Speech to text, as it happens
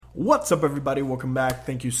What's up everybody, welcome back.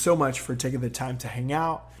 Thank you so much for taking the time to hang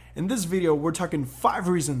out. In this video, we're talking 5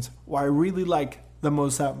 reasons why I really like the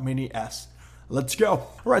Moza Mini S. Let's go.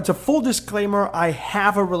 Alright, so full disclaimer, I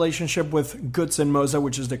have a relationship with Goodson Moza,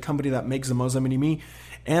 which is the company that makes the Moza Mini Me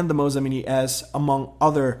and the Moza Mini S, among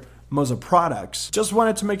other Moza products. Just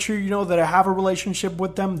wanted to make sure you know that I have a relationship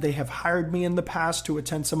with them. They have hired me in the past to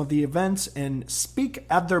attend some of the events and speak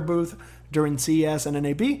at their booth during CES and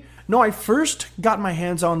NAB. No, I first got my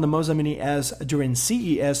hands on the Moza Mini S during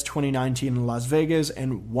CES 2019 in Las Vegas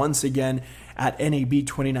and once again at NAB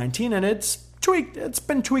 2019, and it's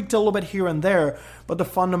been tweaked a little bit here and there, but the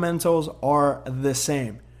fundamentals are the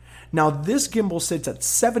same. Now, this gimbal sits at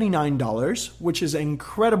 $79, which is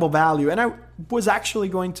incredible value, and I was actually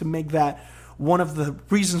going to make that one of the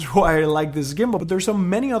reasons why I like this gimbal, but there's so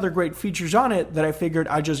many other great features on it that I figured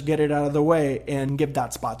I'd just get it out of the way and give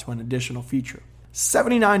that spot to an additional feature.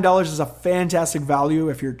 $79 is a fantastic value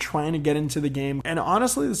if you're trying to get into the game, and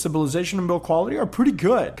honestly, the stabilization and build quality are pretty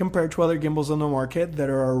good compared to other gimbals on the market that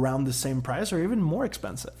are around the same price or even more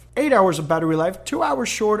expensive. 8 hours of battery life, 2 hours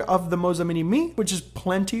short of the Moza Mini Me, which is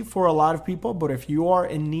plenty for a lot of people, but if you are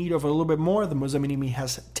in need of a little bit more, the Moza Mini Me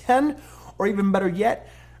has 10, or even better yet,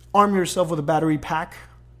 arm yourself with a battery pack.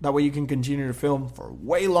 That way you can continue to film for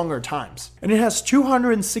way longer times. And it has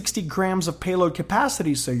 260 grams of payload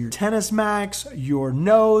capacity, so your XS Max, your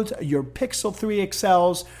Note, your Pixel 3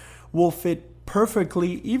 XLs will fit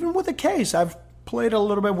perfectly, even with a case. I've played a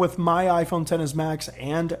little bit with my iPhone XS Max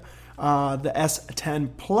and the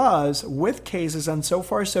S10 Plus with cases, and so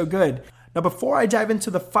far so good. Now, before I dive into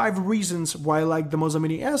the 5 reasons why I like the Moza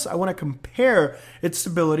Mini S, I want to compare its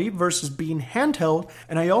stability versus being handheld,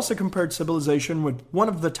 and I also compared stabilization with one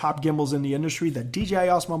of the top gimbals in the industry, the DJI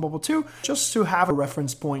Osmo Mobile 2, just to have a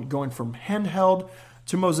reference point going from handheld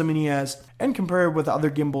to Moza Mini S and compare it with other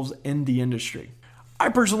gimbals in the industry. I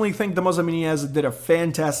personally think the Moza Mini S did a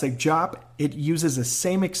fantastic job. It uses the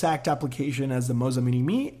same exact application as the Moza Mini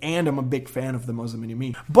Me, and I'm a big fan of the Moza Mini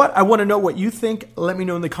Me. But I want to know what you think. Let me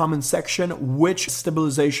know in the comments section, which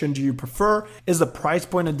stabilization do you prefer? Is the price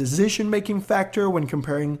point a decision-making factor when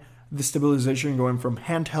comparing the stabilization going from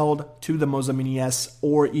handheld to the Moza Mini S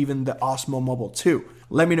or even the Osmo Mobile 2?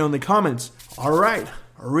 Let me know in the comments. All right,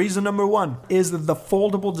 reason number 1 is the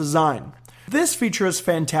foldable design. This feature is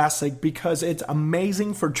fantastic because it's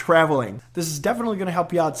amazing for traveling. This is definitely going to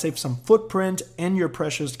help you out save some footprint in your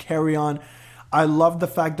precious carry-on. I love the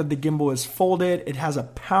fact that the gimbal is folded. It has a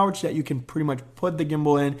pouch that you can pretty much put the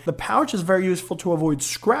gimbal in. The pouch is very useful to avoid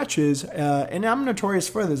scratches, and I'm notorious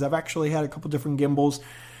for this. I've actually had a couple different gimbals,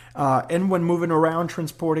 and when moving around,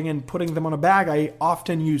 transporting and putting them on a bag, I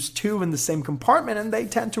often use 2 in the same compartment, and they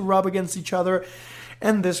tend to rub against each other,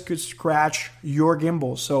 and this could scratch your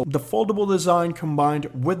gimbal. So the foldable design combined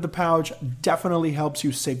with the pouch definitely helps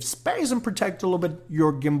you save space and protect a little bit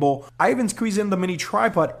your gimbal. I even squeeze in the mini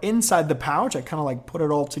tripod inside the pouch. I kind of like put it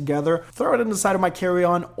all together, throw it in the side of my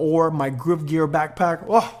carry-on or my Groove Gear backpack.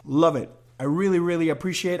 Oh, love it. I really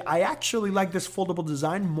appreciate it. I actually like this foldable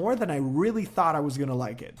design more than I really thought I was gonna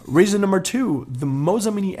like it. Reason number 2, the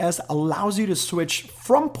Moza Mini S allows you to switch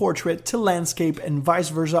from portrait to landscape and vice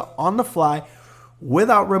versa on the fly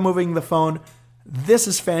without removing the phone. This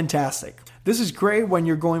is fantastic. This is great when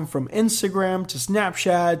you're going from Instagram to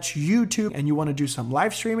Snapchat to YouTube and you want to do some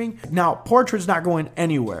live streaming. Now, portrait's not going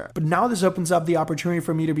anywhere, but now this opens up the opportunity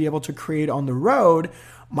for me to be able to create on the road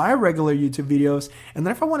my regular YouTube videos, and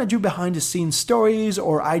then if I want to do behind the scenes stories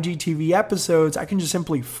or IGTV episodes, I can just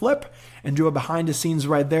simply flip and do a behind the scenes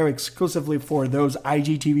right there exclusively for those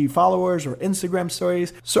IGTV followers or Instagram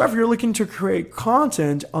stories. So if you're looking to create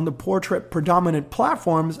content on the portrait predominant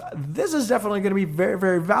platforms, this is definitely going to be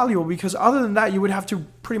very valuable, because other than that, you would have to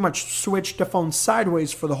pretty much switch the phone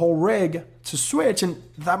sideways for the whole rig to switch, and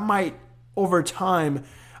that might over time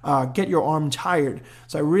get your arm tired.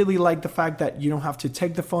 So I really like the fact that you don't have to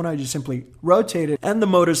take the phone out, you just simply rotate it and the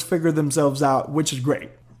motors figure themselves out, which is great.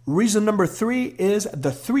 Reason number 3 is the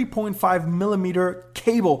 3.5 millimeter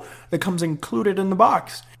cable that comes included in the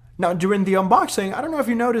box. Now, during the unboxing, I don't know if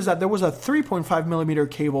you noticed that there was a 3.5 millimeter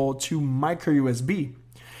cable to micro USB.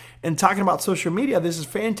 And talking about social media, this is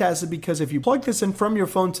fantastic because if you plug this in from your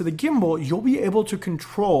phone to the gimbal, you'll be able to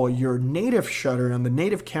control your native shutter on the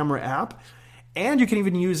native camera app. And you can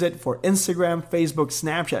even use it for Instagram, Facebook,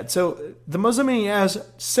 Snapchat. So the Moza Mini S,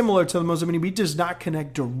 similar to the Moza Mini B, does not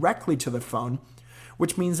connect directly to the phone,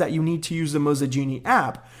 which means that you need to use the Moza Genie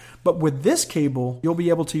app. But with this cable, you'll be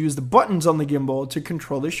able to use the buttons on the gimbal to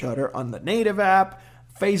control the shutter on the native app,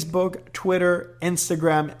 Facebook, Twitter,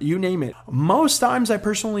 Instagram, you name it. Most times I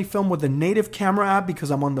personally film with the native camera app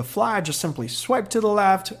because I'm on the fly. I just simply swipe to the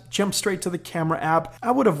left, jump straight to the camera app.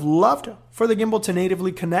 I would have loved for the gimbal to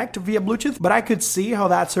natively connect via Bluetooth, but I could see how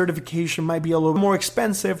that certification might be a little more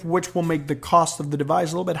expensive, which will make the cost of the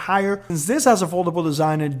device a little bit higher. Since this has a foldable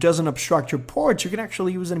design and doesn't obstruct your ports, you can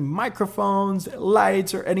actually use any microphones,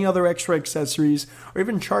 lights, or any other extra accessories, or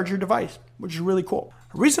even charge your device, which is really cool.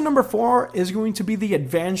 Reason number 4 is going to be the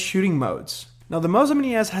advanced shooting modes. Now, the Moza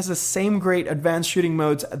Mini S has the same great advanced shooting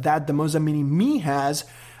modes that the Moza Mini Me has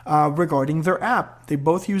regarding their app. They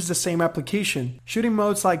both use the same application. Shooting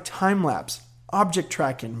modes like time-lapse, object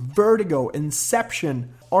tracking, vertigo,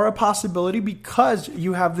 inception are a possibility because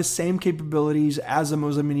you have the same capabilities as the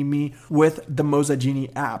Moza Mini Me with the Moza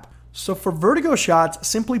Genie app. So for vertigo shots,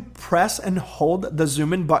 simply press and hold the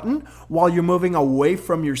zoom in button while you're moving away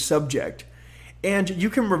from your subject. And you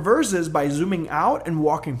can reverse this by zooming out and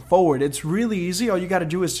walking forward. It's really easy. All you got to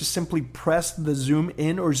do is just simply press the zoom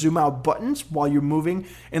in or zoom out buttons while you're moving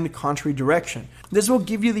in the contrary direction. This will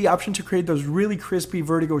give you the option to create those really crispy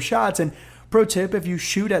vertigo shots. And pro tip, if you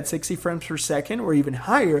shoot at 60 frames per second or even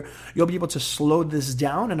higher, you'll be able to slow this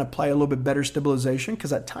down and apply a little bit better stabilization,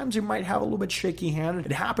 because at times you might have a little bit shaky hand.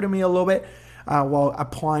 It happened to me a little bit while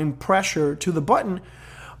applying pressure to the button.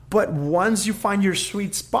 But once you find your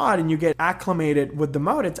sweet spot and you get acclimated with the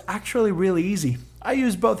mode, it's actually really easy. I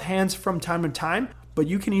use both hands from time to time, but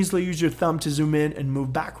you can easily use your thumb to zoom in and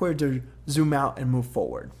move backward, or zoom out and move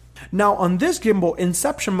forward. Now on this gimbal,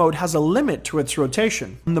 Inception mode has a limit to its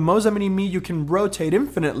rotation. On the Moza Mini Me, you can rotate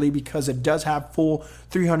infinitely because it does have full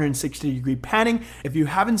 360-degree panning. If you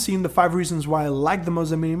haven't seen the 5 reasons why I like the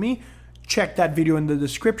Moza Mini Me, check that video in the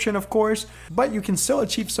description, of course, but you can still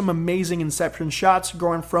achieve some amazing inception shots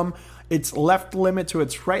going from its left limit to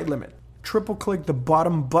its right limit. Triple click the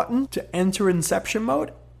bottom button to enter inception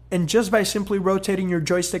mode, and just by simply rotating your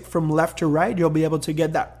joystick from left to right, you'll be able to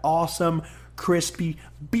get that awesome, crispy,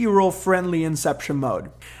 B-roll friendly inception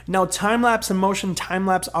mode. Now, time-lapse and motion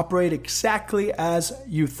time-lapse operate exactly as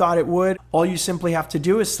you thought it would. All you simply have to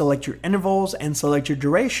do is select your intervals and select your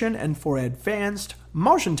duration, and for advanced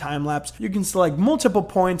motion time-lapse, you can select multiple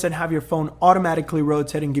points and have your phone automatically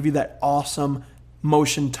rotate and give you that awesome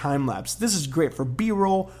motion time-lapse. This is great for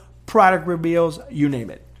B-roll, product reveals, you name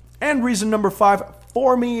it. And reason number 5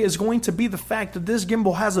 for me is going to be the fact that this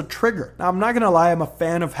gimbal has a trigger. Now, I'm not going to lie, I'm a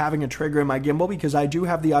fan of having a trigger in my gimbal because I do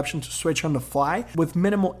have the option to switch on the fly with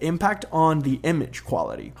minimal impact on the image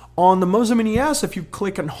quality. On the Moza Mini S, if you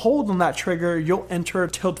click and hold on that trigger, you'll enter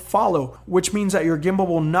tilt follow, which means that your gimbal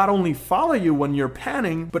will not only follow you when you're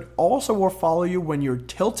panning, but also will follow you when you're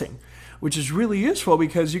tilting, which is really useful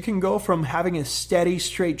because you can go from having a steady,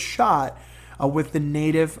 straight shot with the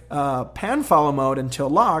native pan follow mode until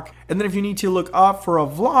lock. And then if you need to look up for a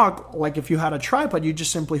vlog, like if you had a tripod, you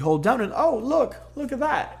just simply hold down and, oh, look at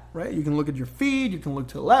that, right? You can look at your feed, you can look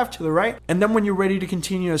to the left, to the right. And then when you're ready to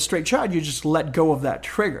continue a straight shot, you just let go of that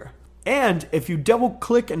trigger. And if you double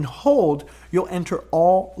click and hold, you'll enter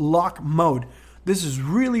all lock mode. This is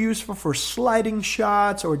really useful for sliding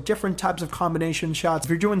shots or different types of combination shots. If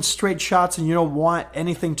you're doing straight shots and you don't want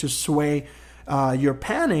anything to sway your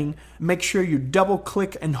panning, make sure you double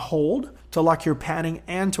click and hold to lock your panning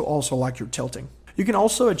and to also lock your tilting. You can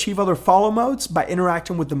also achieve other follow modes by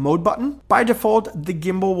interacting with the mode button. By default, the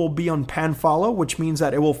gimbal will be on pan follow, which means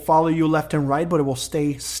that it will follow you left and right, but it will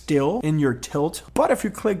stay still in your tilt. But if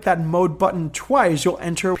you click that mode button twice, you'll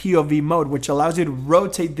enter POV mode, which allows you to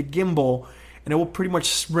rotate the gimbal and it will pretty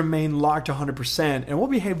much remain locked 100%. And it will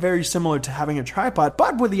behave very similar to having a tripod,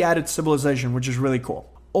 but with the added stabilization, which is really cool.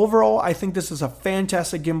 Overall, I think this is a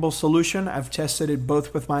fantastic gimbal solution. I've tested it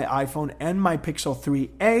both with my iPhone and my Pixel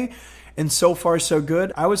 3a, and so far so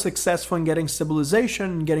good. I was successful in getting stabilization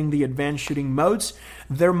and getting the advanced shooting modes.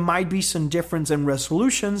 There might be some difference in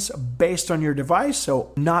resolutions based on your device,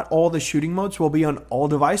 so not all the shooting modes will be on all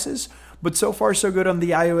devices, but so far so good on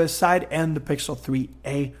the iOS side and the Pixel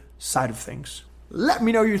 3a side of things. Let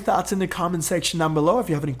me know your thoughts in the comment section down below. If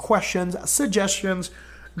you have any questions, suggestions,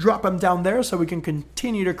 drop them down there so we can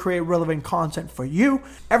continue to create relevant content for you.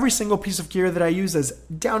 Every single piece of gear that I use is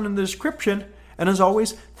down in the description. And as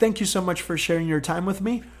always, thank you so much for sharing your time with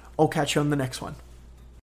me. I'll catch you on the next one.